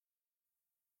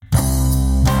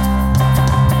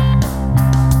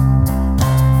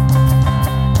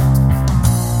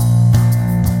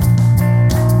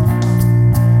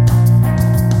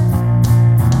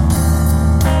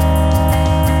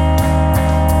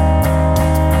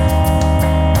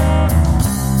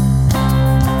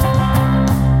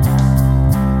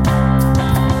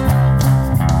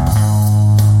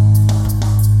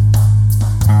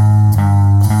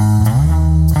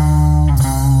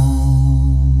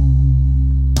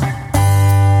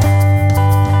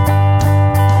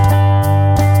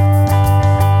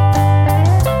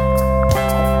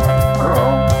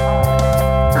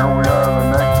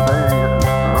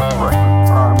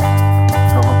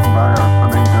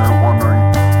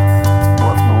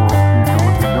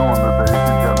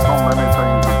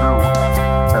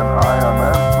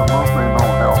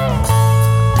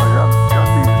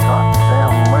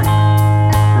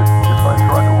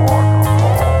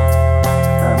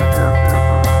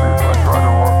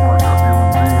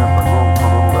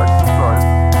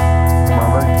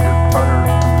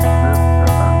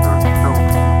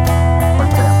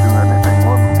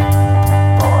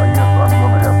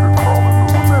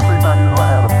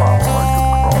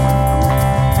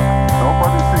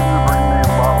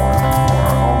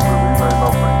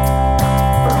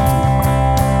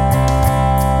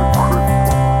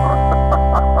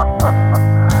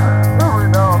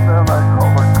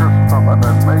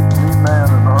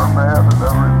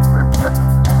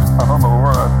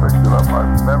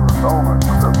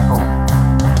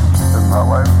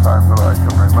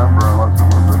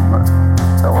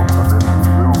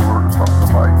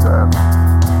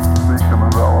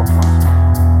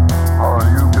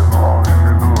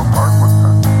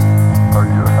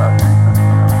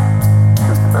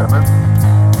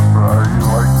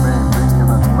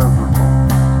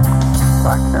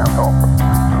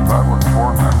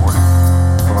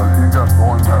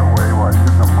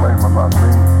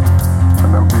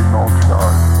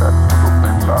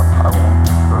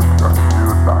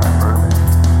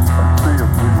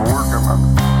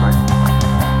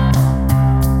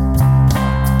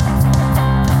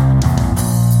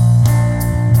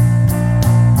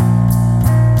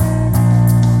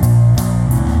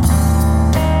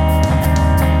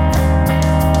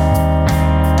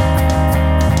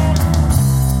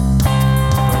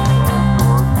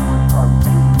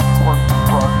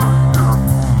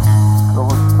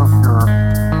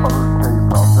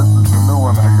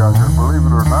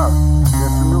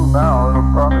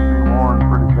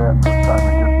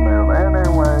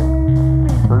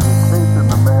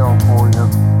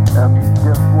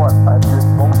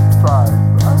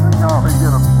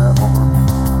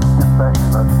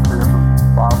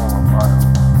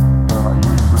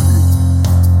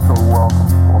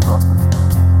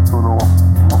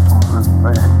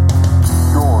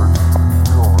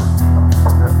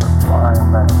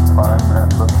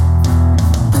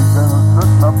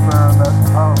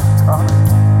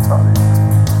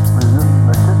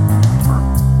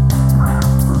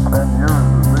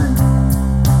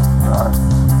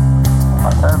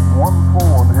found the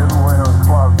phone hidden away in his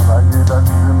closet. I gave that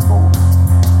to Jimbo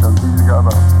because he's got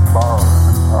a bar in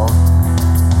his house.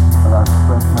 And I've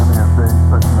spent many a day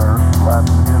sitting there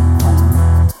laughing his food.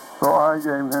 So I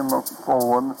gave him a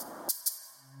phone.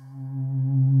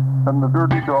 And the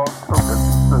dirty dog took it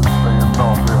and said, saying,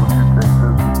 no, Bill, you take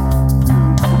this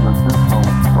used for medicinal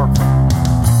purpose.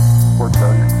 Which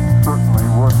I certainly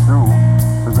would do,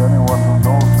 as anyone who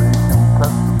knows me can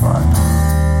testify.